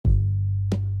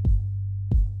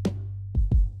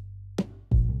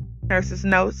Nurses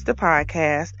Notes, the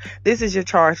podcast. This is your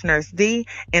charge nurse D,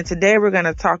 and today we're going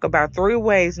to talk about 3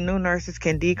 ways new nurses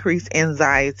can decrease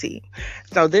anxiety.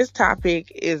 So this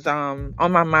topic is on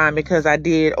my mind because I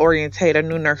did orientate a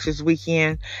new nurses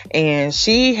weekend, and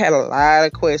she had a lot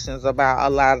of questions about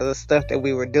a lot of the stuff that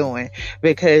we were doing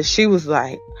because she was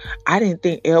like, I didn't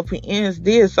think LPNs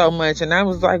did so much. And I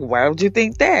was like, why would you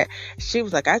think that? She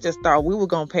was like, I just thought we were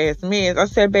going to pass meds. I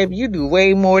said, baby, you do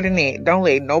way more than that. Don't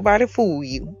let nobody fool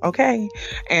you. Okay.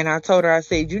 And I told her, I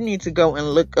said, you need to go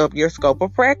and look up your scope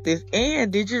of practice.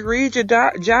 And did you read your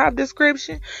job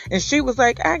description? And she was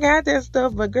like, I got that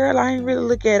stuff, but girl, I ain't really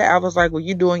look at it. I was like, well,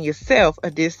 you're doing yourself a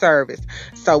disservice.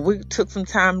 So we took some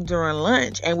time during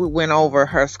lunch and we went over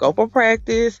her scope of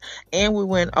practice and we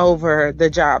went over the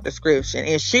job description.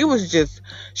 And she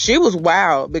was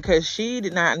wild because she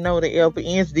did not know the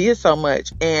LPNs did so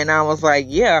much. And I was like,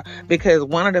 yeah, because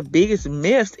one of the biggest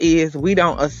myths is we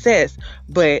don't assess,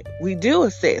 but we do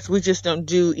assess. We just don't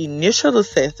do initial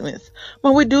assessments,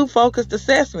 but we do focused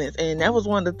assessments. And that was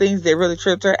one of the things that really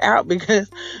tripped her out because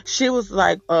she was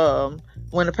like,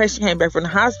 when the patient came back from the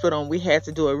hospital and we had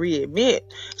to do a readmit,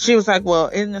 she was like, well,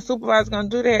 isn't the supervisor going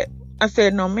to do that? I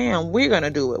said, no, ma'am, we're going to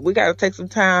do it. We got to take some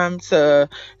time to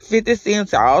fit this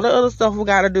into all the other stuff we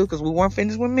got to do because we weren't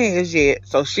finished with meds yet.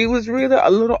 So she was really a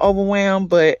little overwhelmed,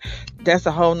 but that's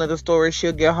a whole nother story.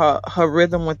 She'll get her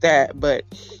rhythm with that. But,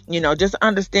 just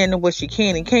understanding what she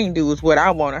can and can't do is what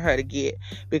I wanted her to get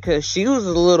because she was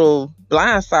a little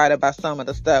blindsided by some of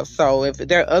the stuff. So if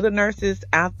there are other nurses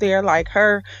out there like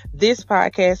her, this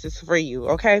podcast is for you,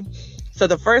 okay? So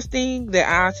the first thing that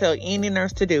I'll tell any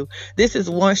nurse to do, this is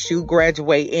once you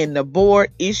graduate and the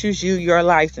board issues you your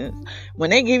license. When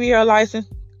they give you your license,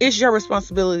 it's your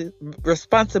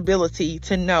responsibility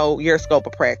to know your scope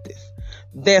of practice.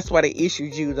 That's why they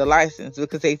issued you the license,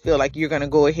 because they feel like you're going to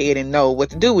go ahead and know what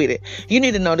to do with it. You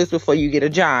need to know this before you get a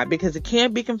job because it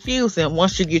can be confusing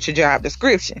once you get your job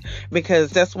description,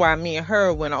 because that's why me and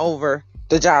her went over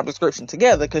the job description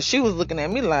together because she was looking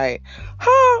at me like,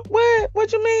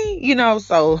 what you mean?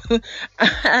 So I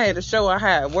had to show her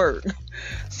how it worked.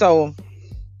 So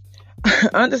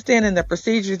understanding the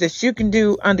procedures that you can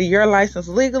do under your license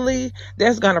legally,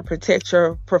 that's going to protect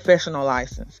your professional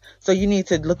license. So you need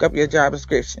to look up your job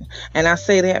description. And I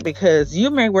say that because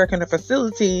you may work in a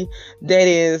facility that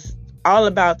is all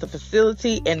about the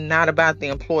facility and not about the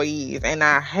employees. And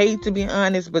I hate to be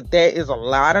honest, but there is a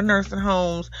lot of nursing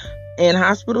homes and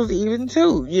hospitals even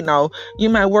too. You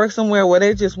might work somewhere where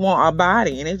they just want a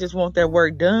body and they just want their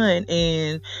work done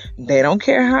and they don't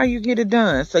care how you get it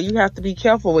done. So you have to be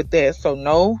careful with that. So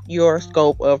know your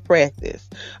scope of practice.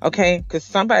 Okay. Because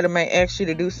somebody may ask you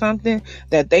to do something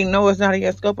that they know is not in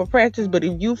your scope of practice, but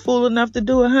if you fool enough to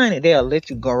do it, honey, they'll let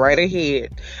you go right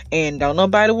ahead. And don't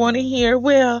nobody want to hear,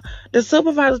 well, the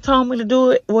supervisor told me to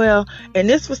do it. Well, in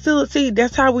this facility,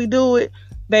 that's how we do it.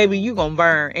 Baby, you gonna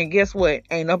burn. And guess what?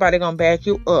 Ain't nobody gonna back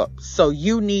you up. So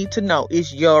you need to know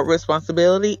it's your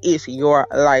responsibility. It's your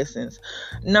license.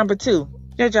 Number 2,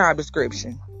 your job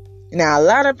description. Now, a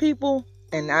lot of people,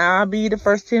 and I'll be the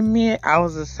first to admit, I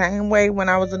was the same way when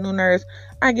I was a new nurse.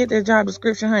 I get that job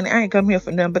description, honey. I ain't come here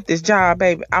for nothing but this job,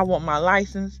 baby. I want my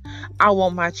license. I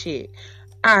want my check.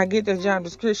 I get the job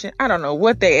description. I don't know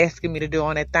what they asking me to do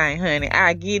on that thing, honey.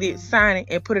 I get it, sign it,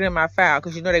 and put it in my file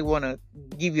because they want to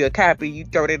give you a copy. You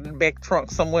throw it in the back trunk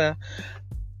somewhere.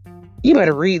 You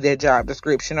better read that job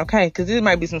description, okay? Because there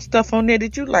might be some stuff on there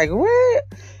that you like, what?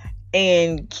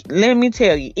 And let me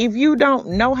tell you, if you don't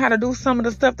know how to do some of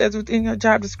the stuff that's within your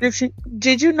job description,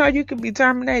 did you know you could be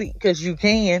terminated? Because you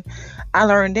can. I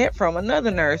learned that from another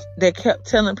nurse that kept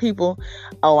telling people,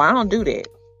 oh, I don't do that.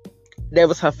 That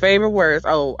was her favorite words.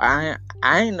 Oh, I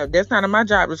ain't know. That's not in my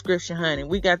job description, honey.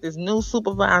 We got this new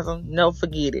supervisor. No,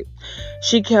 forget it.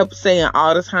 She kept saying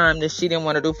all the time that she didn't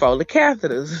want to do Foley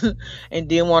catheters and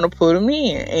didn't want to put them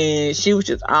in. And she was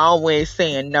just always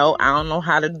saying, no, I don't know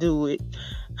how to do it.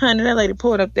 Honey, that lady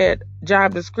pulled up that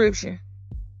job description.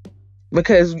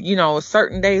 Because,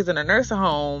 certain days in a nursing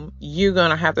home, you're going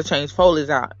to have to change Foleys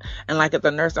out. And like at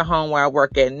the nursing home where I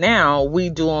work at now, we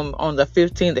do them on the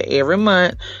 15th of every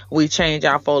month. We change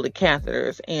our Foley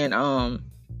catheters and,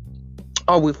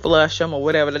 or we flush them or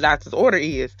whatever the doctor's order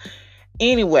is.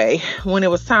 Anyway, when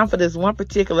it was time for this one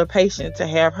particular patient to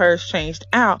have hers changed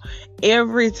out,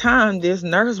 every time this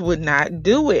nurse would not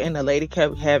do it. And the lady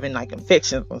kept having like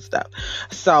infections and stuff.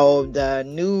 So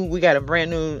we got a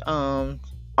brand new,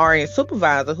 RN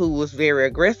supervisor who was very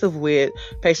aggressive with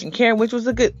patient care, which was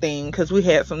a good thing because we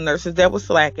had some nurses that were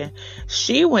slacking.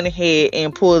 She went ahead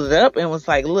and pulled it up and was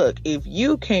like, look, if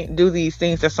you can't do these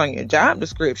things that's on your job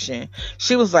description,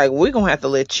 she was like, we're going to have to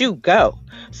let you go.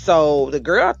 So the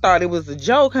girl thought it was a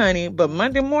joke, honey, but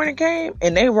Monday morning came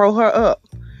and they wrote her up.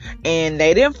 And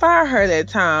they didn't fire her that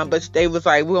time, but they was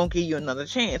like, we're going to give you another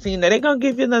chance. And, they're going to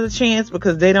give you another chance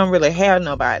because they don't really have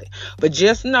nobody. But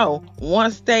just know,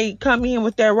 once they come in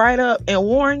with that write-up and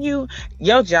warn you,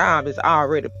 your job is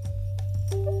already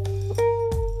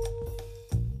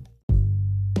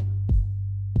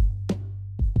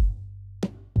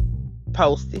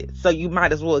posted. So you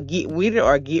might as well get with it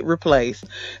or get replaced.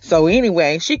 So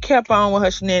anyway, she kept on with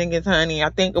her shenanigans, honey. I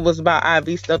think it was about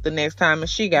IV stuff the next time and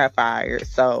she got fired.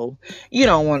 So you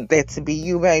don't want that to be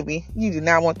you, baby. You do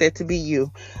not want that to be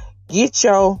you. Get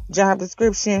your job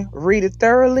description, read it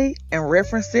thoroughly, and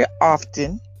reference it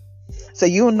often so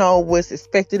you'll know what's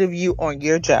expected of you on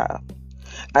your job.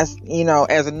 As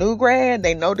a new grad,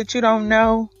 they know that you don't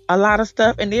know a lot of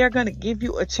stuff, and they're going to give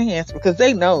you a chance because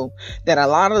they know that a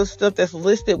lot of the stuff that's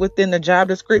listed within the job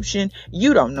description,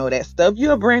 you don't know that stuff.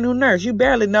 You're a brand new nurse. You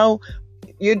barely know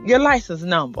your license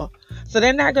number. So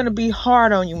they're not going to be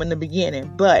hard on you in the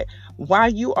beginning. But while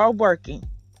you are working,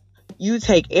 you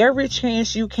take every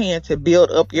chance you can to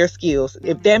build up your skills.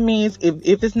 If that means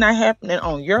if it's not happening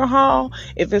on your hall,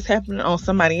 if it's happening on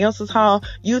somebody else's hall,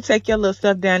 you take your little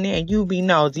stuff down there and you be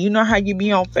nosy. You know how you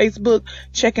be on Facebook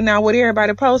checking out what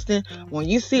everybody posting? When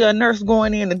you see a nurse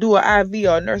going in to do an IV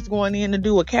or a nurse going in to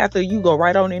do a catheter, you go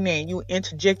right on in there and you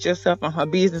interject yourself in her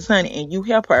business, honey, and you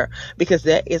help her because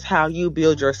that is how you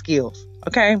build your skills.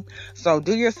 Okay? So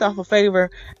do yourself a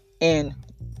favor and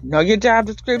know your job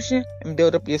description and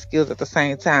build up your skills at the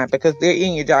same time because they're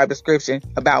in your job description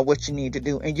about what you need to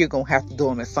do and you're going to have to do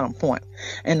them at some point.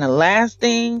 And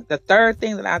the third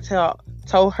thing that I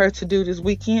told her to do this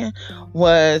weekend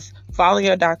was follow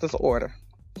your doctor's order.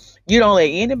 You don't let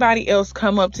anybody else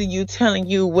come up to you telling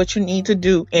you what you need to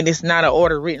do and it's not an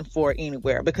order written for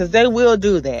anywhere because they will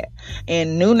do that.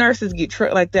 And new nurses get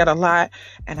tricked like that a lot.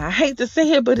 And I hate to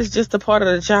say it, but it's just a part of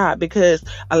the job because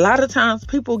a lot of times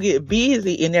people get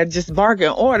busy and they're just barking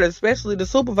orders, especially the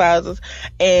supervisors,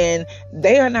 and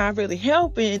they are not really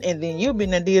helping. And then you've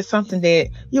been and did something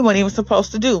that you weren't even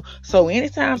supposed to do. So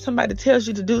anytime somebody tells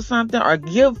you to do something or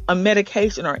give a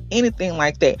medication or anything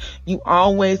like that, you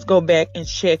always go back and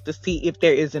check to see if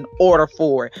there is an order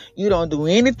for it. You don't do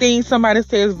anything somebody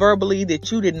says verbally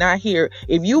that you did not hear.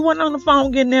 If you weren't on the phone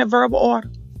getting that verbal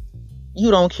order, you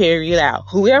don't carry it out.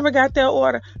 Whoever got that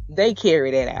order, they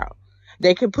carry that out.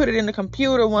 They can put it in the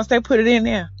computer once they put it in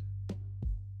there.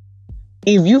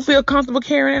 If you feel comfortable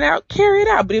carrying it out, carry it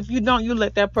out. But if you don't, you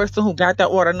let that person who got that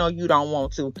order know you don't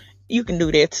want to. You can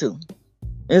do that too.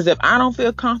 Is if I don't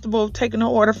feel comfortable taking an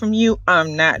order from you,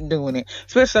 I'm not doing it.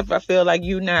 Especially if I feel like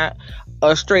you're not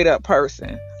a straight up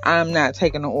person. I'm not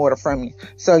taking an order from you.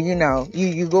 So,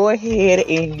 you go ahead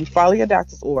and you follow your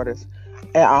doctor's orders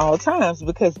at all times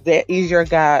because that is your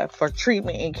guide for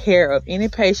treatment and care of any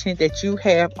patient that you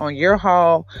have on your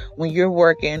hall when you're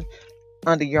working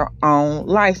under your own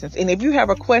license. And if you have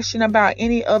a question about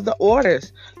any of the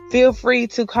orders, feel free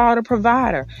to call the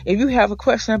provider. If you have a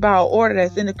question about an order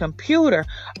that's in the computer,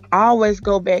 always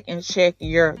go back and check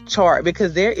your chart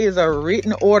because there is a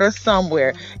written order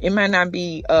somewhere. It might not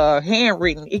be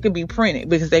handwritten. It could be printed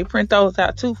because they print those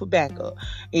out too for backup.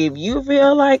 If you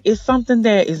feel like it's something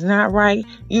that is not right,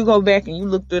 you go back and you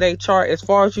look through their chart as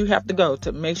far as you have to go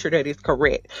to make sure that it's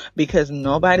correct because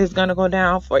nobody's going to go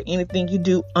down for anything you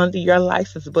do under your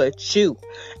license but you.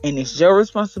 And it's your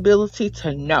responsibility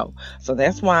to know. So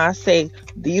that's why I say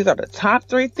these are the top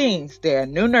 3 things that a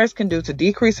new nurse can do to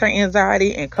decrease her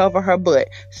anxiety and cover her butt.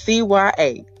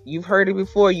 CYA. You've heard it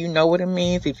before. You know what it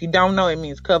means. If you don't know, it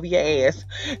means cover your ass.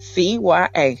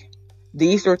 CYA.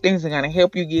 These are things that are going to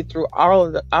help you get through all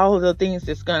of the things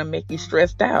that's going to make you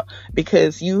stressed out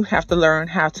because you have to learn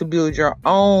how to build your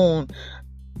own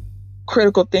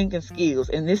critical thinking skills.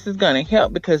 And this is going to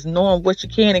help because knowing what you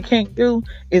can and can't do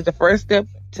is the first step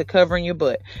to covering your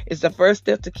butt. It's the first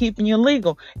step to keeping you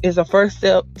legal. It's the first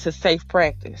step to safe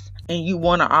practice. And you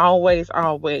want to always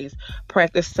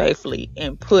practice safely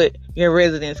and put your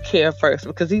residents' care first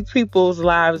because these people's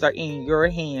lives are in your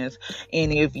hands.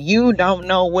 And if you don't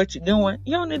know what you're doing,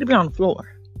 you don't need to be on the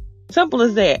floor. Simple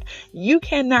as that. You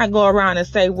cannot go around and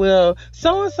say, well,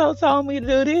 so-and-so told me to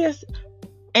do this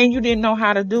and you didn't know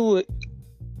how to do it.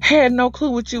 Had no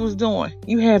clue what you was doing.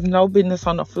 You have no business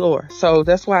on the floor. So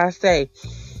that's why I say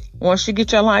Once you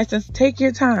get your license, take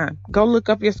your time. Go look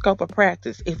up your scope of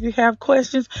practice. If you have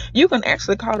questions, you can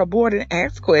actually call the board and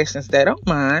ask questions. They don't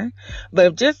mind.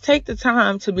 But just take the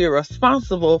time to be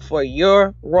responsible for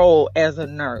your role as a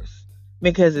nurse,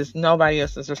 because it's nobody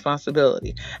else's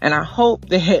responsibility. And I hope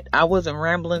that I wasn't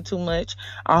rambling too much.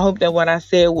 I hope that what I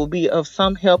said will be of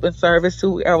some help and service to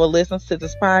whoever listens to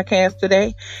this podcast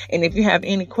today. And if you have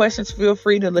any questions, feel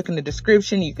free to look in the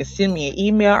description. You can send me an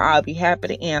email. I'll be happy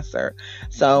to answer.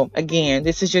 So again,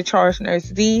 this is your Charge Nurse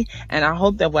D, and I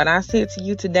hope that what I said to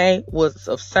you today was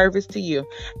of service to you.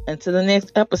 Until the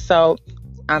next episode,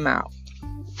 I'm out.